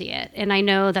people to see it. And I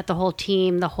know that the whole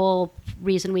team, the whole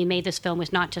reason we made this film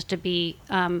was not just to be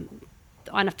on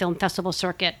a film festival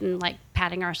circuit and like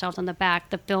patting ourselves on the back.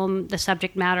 The film, the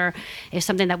subject matter is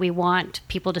something that we want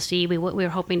people to see. We're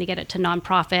hoping to get it to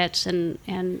nonprofits and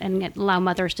allow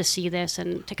mothers to see this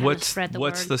and to kind of spread the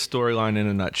word. What's the storyline in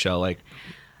a nutshell? Like,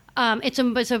 it's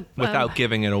a without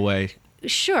giving it away.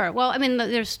 Sure. Well, I mean,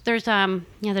 there's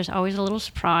always a little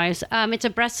surprise. It's a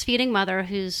breastfeeding mother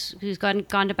who's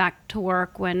gone back to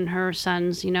work when her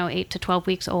son's 8 to 12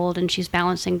 weeks old, and she's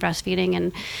balancing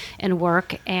breastfeeding and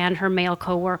work. And her male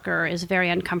coworker is very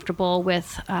uncomfortable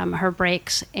with her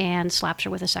breaks and slaps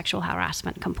her with a sexual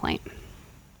harassment complaint.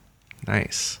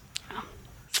 Nice.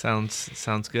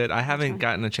 Sounds good. I haven't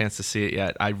gotten a chance to see it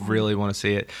yet. I really want to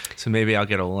see it. So maybe I'll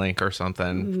get a link or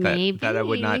something that I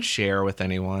would not share with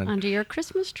anyone. Under your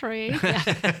Christmas tree.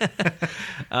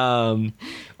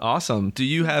 Awesome. Do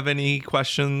you have any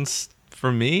questions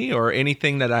for me or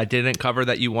anything that I didn't cover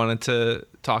that you wanted to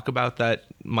talk about that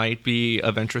might be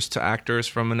of interest to actors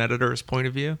from an editor's point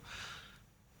of view?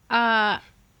 Let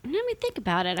me think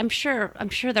about it. I'm sure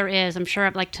there is. I'm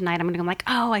sure like tonight I'm going to go like,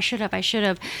 oh, I should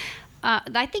have.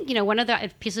 I think, one of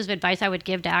the pieces of advice I would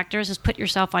give to actors is put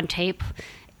yourself on tape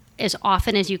as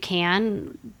often as you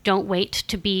can. Don't wait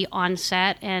to be on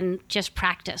set and just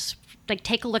practice. Like,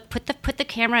 take a look, put the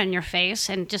camera in your face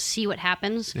and just see what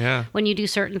happens when you do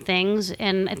certain things.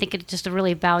 And I think it's just a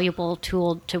really valuable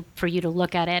tool for you to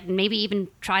look at it and maybe even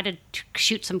try to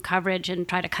shoot some coverage and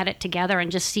try to cut it together and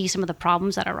just see some of the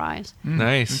problems that arise.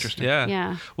 Nice. Interesting.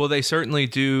 Yeah. Well, they certainly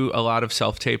do a lot of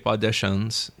self-tape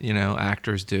auditions,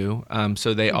 actors do.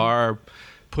 So they are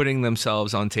putting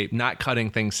themselves on tape, not cutting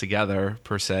things together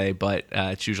per se, but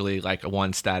it's usually like a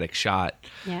one static shot.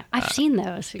 Yeah, I've seen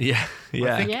those. Yeah.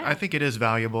 I think it is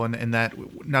valuable in that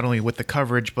not only with the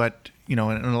coverage, but in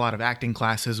a lot of acting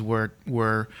classes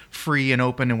we're free and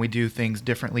open and we do things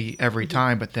differently every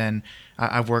time. But then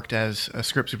I've worked as a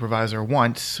script supervisor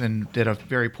once and did a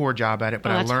very poor job at it,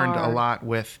 but I learned a lot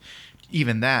with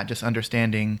even that, just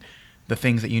understanding the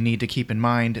things that you need to keep in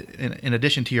mind in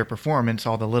addition to your performance,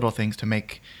 all the little things to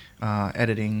make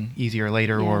editing easier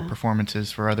later or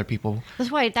performances for other people.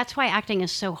 That's why acting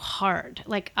is so hard.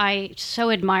 Like, I so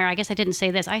admire, I guess I didn't say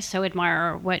this, I so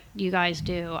admire what you guys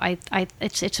do.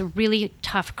 It's a really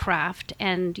tough craft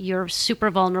and you're super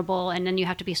vulnerable and then you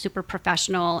have to be super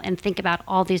professional and think about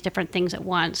all these different things at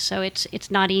once. So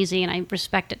it's not easy and I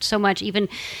respect it so much. Even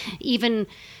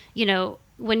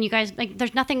when you guys, like,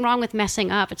 there's nothing wrong with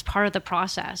messing up. It's part of the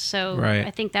process. So right.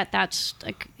 I think that's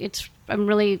like, I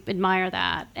really admire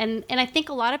that. And I think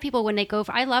a lot of people, when they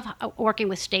I love working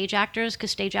with stage actors because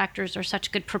stage actors are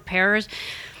such good preparers,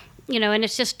 and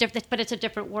it's just different, but it's a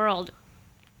different world.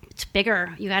 It's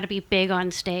bigger. You got to be big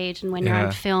on stage. And when you're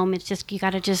on film, it's just, you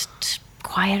got to just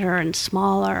quieter and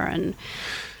smaller. And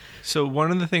so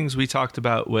one of the things we talked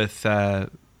about with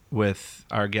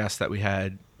our guest that we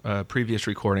had previous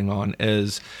recording on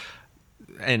is,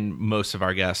 and most of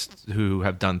our guests who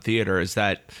have done theater, is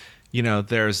that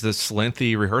there's this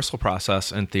lengthy rehearsal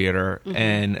process in theater,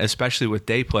 and especially with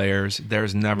day players,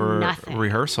 there's never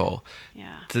rehearsal.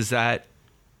 Is that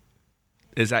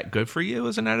good for you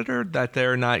as an editor that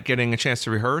they're not getting a chance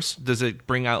to rehearse? Does it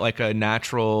bring out like a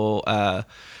natural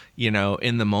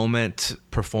in the moment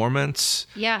performance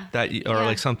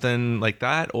like something like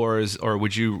that, or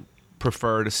would you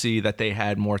prefer to see that they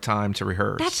had more time to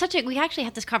rehearse? We actually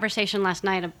had this conversation last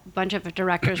night. A bunch of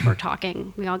directors were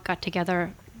talking. We all got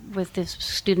together with the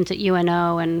students at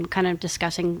UNO and kind of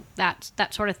discussing that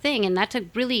sort of thing. And that's a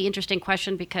really interesting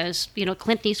question because,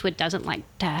 Clint Eastwood doesn't like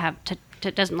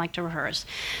to rehearse.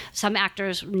 Some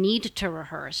actors need to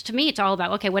rehearse. To me, it's all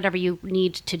about, okay, whatever you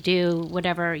need to do,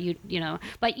 whatever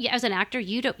but as an actor,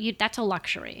 that's a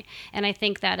luxury. And I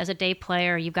think that as a day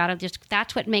player, you've got to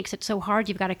that's what makes it so hard.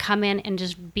 You've got to come in and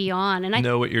just be on. And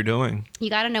know what you're doing. You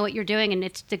got to know what you're doing. And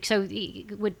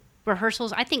with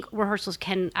rehearsals, I think rehearsals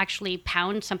can actually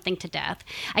pound something to death.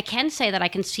 I can say that I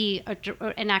can see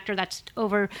an actor that's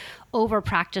over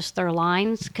practiced their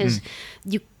lines because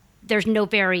there's no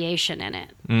variation in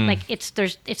it. Like it's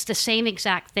the same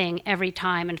exact thing every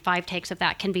time, and 5 takes of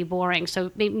that can be boring.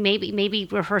 So maybe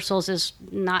rehearsals is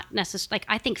not necessary. Like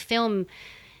I think film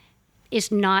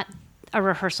is not a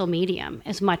rehearsal medium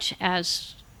as much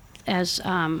as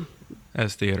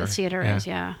theater. Theater is,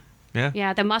 yeah.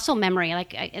 Yeah, the muscle memory,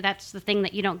 that's the thing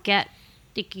that you don't get.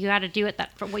 You got to do it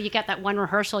you get that one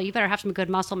rehearsal. You better have some good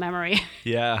muscle memory.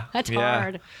 Yeah, that's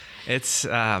hard. It's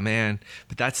man,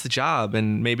 but that's the job,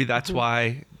 and maybe that's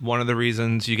why one of the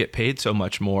reasons you get paid so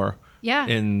much more.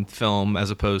 In film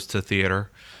as opposed to theater.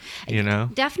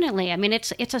 Definitely. I mean,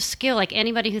 it's a skill. Like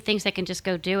anybody who thinks they can just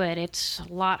go do it, it's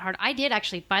a lot harder. I did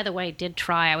actually, by the way,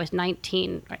 try. I was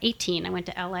 19 or 18. I went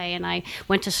to LA and I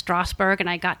went to Strasbourg and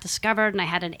I got discovered and I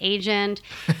had an agent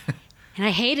and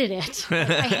I hated it.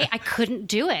 I couldn't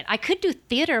do it. I could do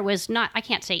theater. I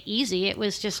can't say easy. It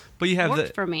was just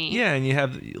worked for me. Yeah. And you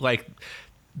have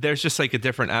there's just a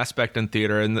different aspect in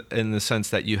theater in the sense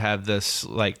that you have this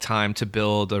time to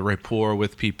build a rapport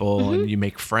with people and you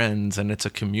make friends and it's a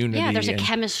community. Yeah, there's a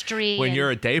chemistry. When you're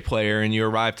a day player and you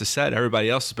arrive to set, everybody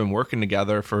else has been working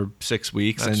together for 6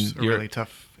 weeks. That's a really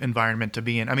tough environment to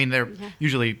be in. I mean, they're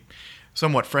usually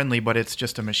somewhat friendly, but it's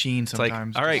just a machine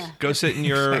sometimes. All right, go sit in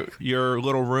your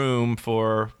little room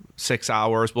for 6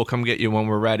 hours. We'll come get you when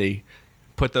we're ready.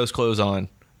 Put those clothes on.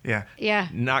 Yeah.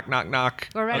 Knock, knock, knock.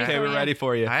 We're ready okay, we're ready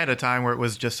for you. I had a time where it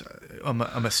was just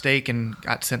a mistake and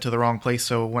got sent to the wrong place.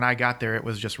 So when I got there, it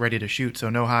was just ready to shoot.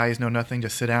 So no highs, no nothing.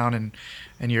 Just sit down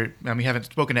and you haven't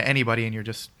spoken to anybody and you're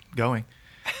just going.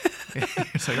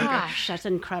 Gosh, okay. That's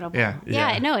incredible.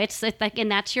 Yeah. No, it's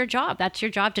and that's your job. That's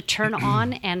your job to turn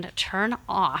on and turn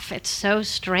off. It's so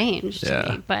strange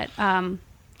to me, but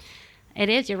it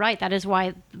is. You're right. That is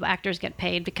why actors get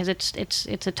paid because it's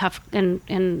a tough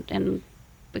and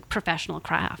professional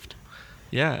craft.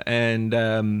 Yeah, and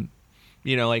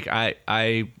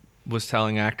I was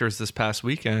telling actors this past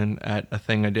weekend at a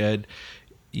thing I did.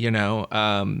 You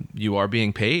are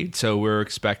being paid, so we're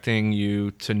expecting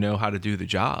you to know how to do the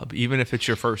job, even if it's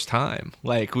your first time.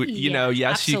 Yes,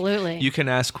 absolutely. You can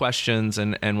ask questions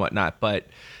and whatnot, but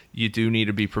you do need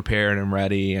to be prepared and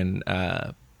ready and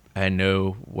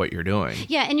know what you're doing.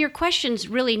 Yeah, and your questions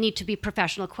really need to be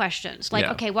professional questions.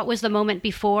 Okay, what was the moment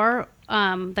before?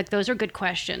 Those are good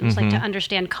questions, to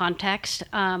understand context.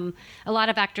 A lot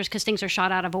of actors, because things are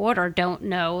shot out of order, don't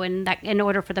know, and that in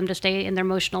order for them to stay in their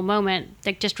emotional moment,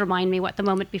 they just remind me what the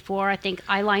moment before. I think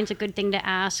eyeline's a good thing to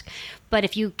ask, but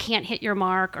if you can't hit your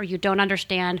mark or you don't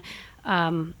understand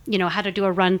how to do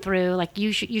a run through,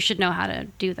 you should know how to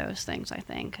do those things, I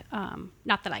think.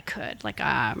 Not that I could,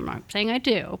 I'm not saying I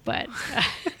do, but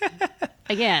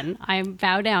again, I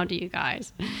bow down to you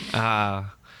guys.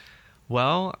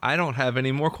 Well, I don't have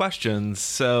any more questions.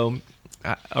 So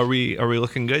are we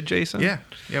looking good, Jason? Yeah,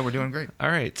 we're doing great. All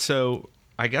right. So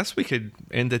I guess we could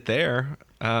end it there.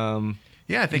 I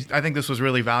think this was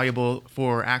really valuable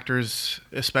for actors,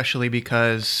 especially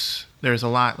because there's a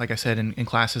lot, like I said, in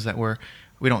classes that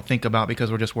we don't think about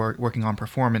because we're just working on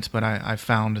performance. But I've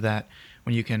found that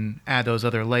when you can add those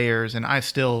other layers, and I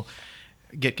still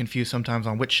get confused sometimes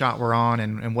on which shot we're on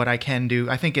and what I can do.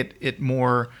 I think it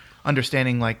more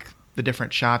understanding the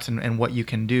different shots and what you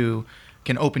can do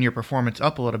can open your performance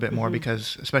up a little bit more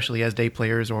because especially as day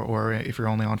players or if you're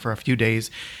only on for a few days,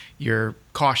 you're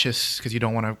cautious because you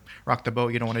don't want to rock the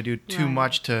boat. You don't want to do too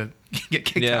much to get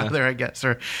kicked out of there, I guess,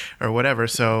 or whatever.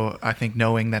 So I think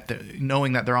knowing that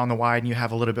they're on the wide and you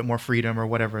have a little bit more freedom or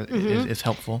whatever is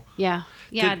helpful. Yeah,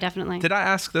 definitely. Did I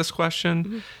ask this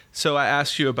question? So I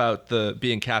asked you about the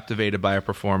being captivated by a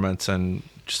performance and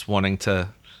just wanting to,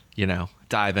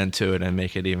 dive into it and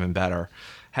make it even better.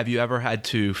 Have you ever had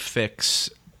to fix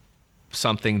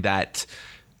something that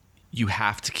you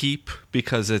have to keep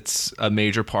because it's a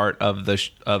major part of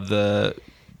the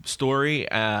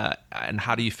story? And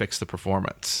how do you fix the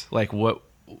performance?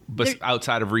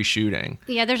 Outside of reshooting?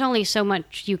 Yeah, there's only so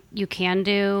much you can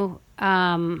do.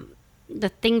 The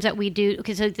things that we do,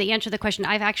 because the answer to the question,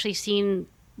 I've actually seen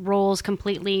roles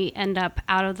completely end up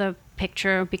out of the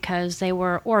picture because they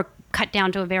were or cut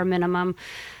down to a bare minimum.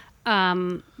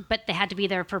 But they had to be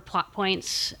there for plot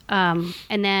points. And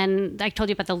then I told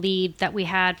you about the lead that we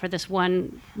had for this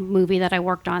one movie that I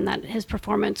worked on, that his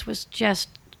performance was just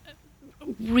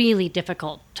really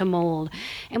difficult to mold.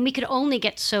 And we could only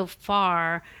get so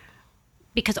far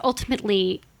because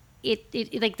ultimately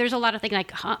it like there's a lot of things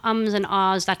like ums and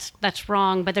ahs, that's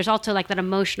wrong, but there's also like that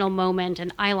emotional moment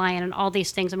and eye line and all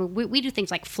these things. I mean, we do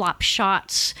things like flop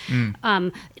shots.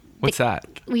 What's that?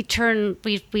 We take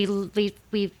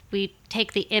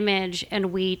the image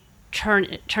and we turn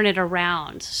it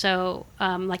around. So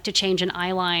like to change an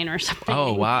eye line or something.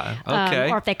 Oh, wow. Okay.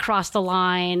 Or if they cross the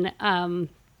line,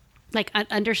 like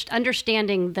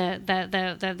understanding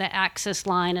the axis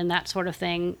line and that sort of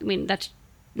thing. I mean, that's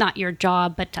not your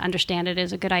job, but to understand it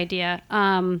is a good idea.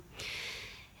 Yeah,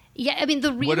 I mean,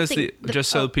 the real what is thing... just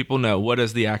so people know, what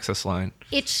is the axis line?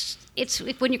 It's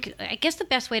when you... I guess the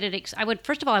best way to... I would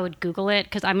Google it,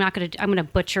 because I'm going to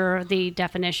butcher the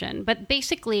definition. But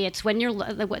basically, it's when you're...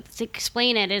 To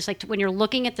explain it is like when you're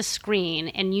looking at the screen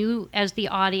and you, as the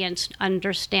audience,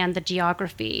 understand the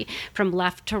geography from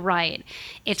left to right.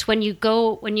 It's when you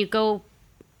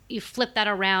flip that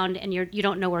around and you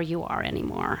don't know where you are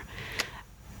anymore.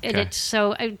 And Okay. it's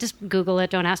so just Google it.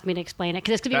 Don't ask me to explain it,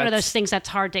 because it's gonna be one of those things that's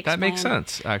hard to explain. That makes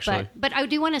sense, actually. But I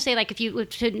do want to say, like, if you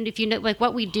know, like,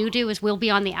 what we do is we'll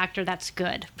be on the actor that's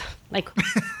good. Like,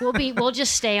 we'll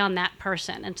just stay on that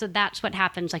person, and so that's what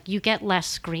happens. Like, you get less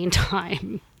screen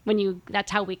time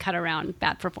that's how we cut around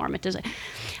bad performances.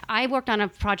 I worked on a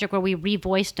project where we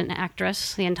revoiced an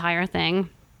actress the entire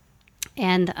thing.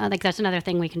 And like that's another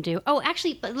thing we can do. Oh,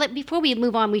 actually, before we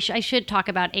move on, I should talk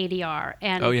about ADR.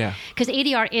 And because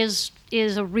ADR is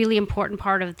a really important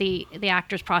part of the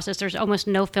actor's process. There's almost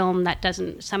no film that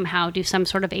doesn't somehow do some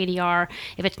sort of ADR.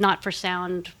 If it's not for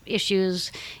sound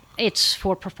issues, it's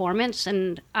for performance.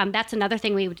 And that's another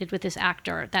thing we did with this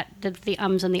actor, that did the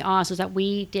ums and the ahs, is that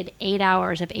we did 8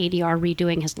 hours of ADR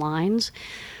redoing his lines.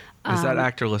 Does that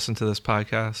actor listen to this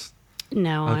podcast?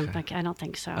 No, Okay. I don't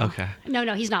think so. Okay.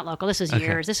 No, he's not local. This is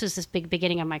years. This is this big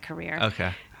beginning of my career.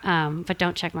 Okay. But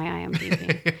don't check my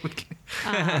IMDb.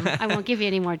 I won't give you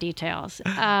any more details.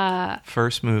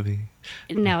 First movie.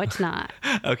 No, it's not.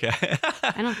 Okay.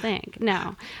 I don't think.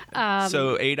 No.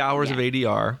 So 8 hours of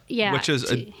ADR, which is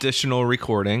additional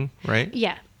recording, right?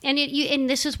 Yeah. And and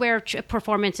this is where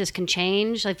performances can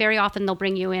change. Like very often they'll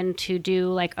bring you in to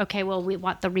do like, okay, well, we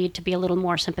want the read to be a little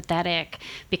more sympathetic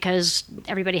because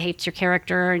everybody hates your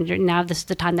character, and now this is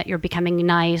the time that you're becoming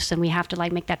nice, and we have to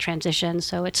like make that transition.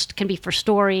 So it can be for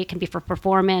story, it can be for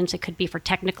performance, it could be for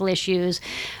technical issues.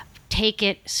 Take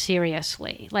it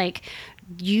seriously. Like,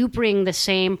 you bring the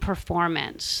same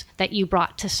performance that you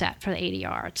brought to set for the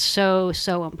ADR. It's so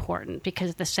important,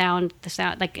 because the sound,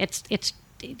 like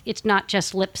it's not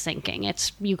just lip syncing.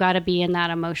 It's you got to be in that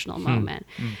emotional moment.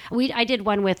 I did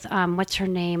one with what's her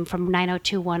name from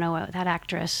 90210, that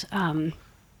actress.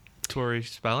 Tori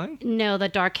Spelling? No, the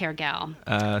dark hair gal.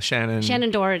 Shannon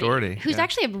Doherty. Who's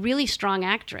actually a really strong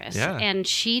actress. Yeah. And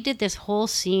she did this whole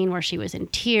scene where she was in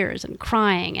tears and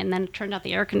crying, and then it turned out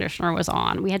the air conditioner was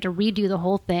on. We had to redo the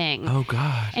whole thing. Oh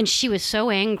God. And she was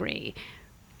so angry.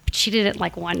 But she did it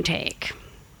like one take.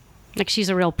 Like, she's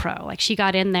a real pro. Like, she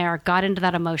got in there, got into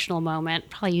that emotional moment,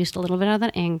 probably used a little bit of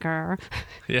that anger.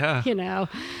 Yeah. You know.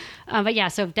 But yeah,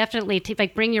 so definitely,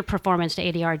 like, bring your performance to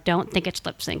ADR. Don't think it's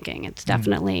lip syncing. It's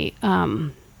definitely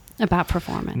about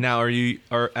performance. Now,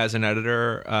 as an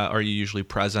editor, are you usually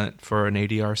present for an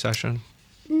ADR session?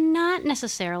 Not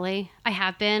necessarily. I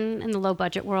have been in the low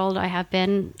budget world. I have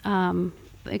been,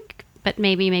 but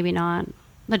maybe not.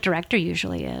 The director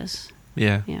usually is.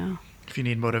 Yeah. Yeah. If you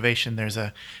need motivation, there's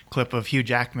a clip of Hugh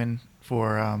Jackman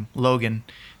for Logan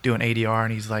doing ADR,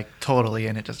 and he's like totally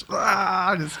in it. Just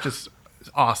it's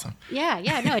awesome. Yeah.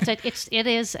 No, it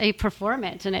is a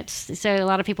performance, and so a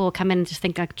lot of people will come in and just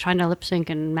think like trying to lip sync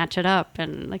and match it up,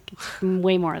 and like it's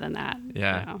way more than that.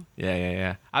 Yeah. You know?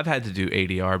 Yeah. I've had to do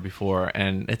ADR before,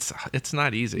 and it's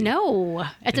not easy. No,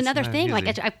 it's another thing. Easy.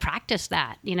 Like I practiced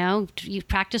that. You know, you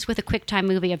practice with a QuickTime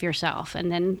movie of yourself,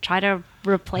 and then try to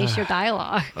replace your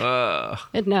dialogue.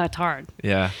 No, it's hard.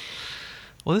 Yeah.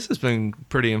 Well, this has been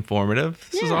pretty informative.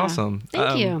 This is awesome.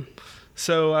 Thank you.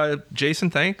 So,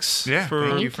 Jason, thanks for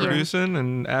thank you producing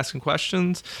and asking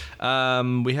questions.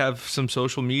 We have some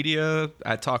social media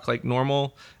at Talk Like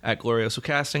Normal, at Glorioso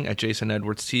Casting, at Jason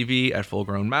Edwards TV, at Full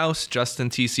Grown Mouse, Justin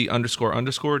TC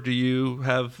 __. Do you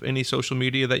have any social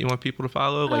media that you want people to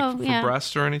follow, for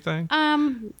breasts or anything?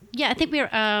 Yeah, I think we're.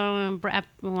 I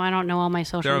don't know all my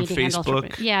social media handles.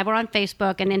 Facebook. Yeah, we're on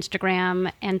Facebook and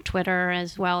Instagram and Twitter,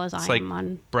 as well as It's I'm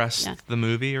on Breast the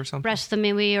Movie or something? Breast the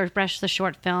Movie or Breast the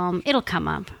Short Film. It'll come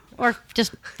up. Or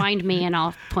just find me and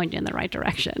I'll point you in the right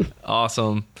direction.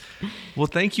 Awesome. Well,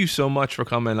 thank you so much for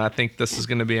coming. I think this is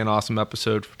going to be an awesome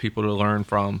episode for people to learn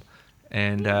from.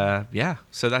 And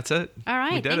so that's it. All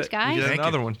right. Thanks, guys. We did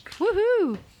another one.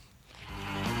 Woohoo.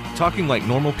 Talking Like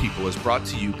Normal People is brought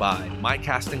to you by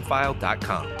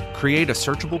mycastingfile.com. Create a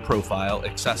searchable profile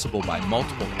accessible by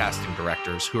multiple casting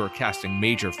directors who are casting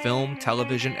major film,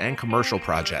 television, and commercial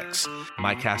projects.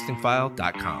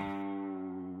 mycastingfile.com.